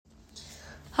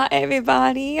Hi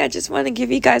everybody, I just want to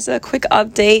give you guys a quick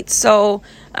update. So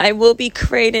I will be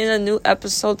creating a new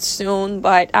episode soon,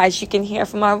 but as you can hear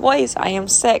from my voice, I am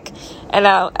sick and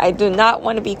I do not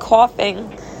want to be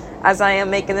coughing as I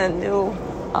am making a new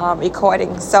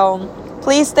recording. So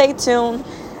please stay tuned.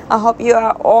 I hope you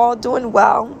are all doing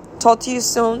well. Talk to you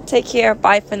soon. Take care.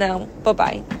 Bye for now.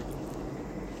 Bye-bye.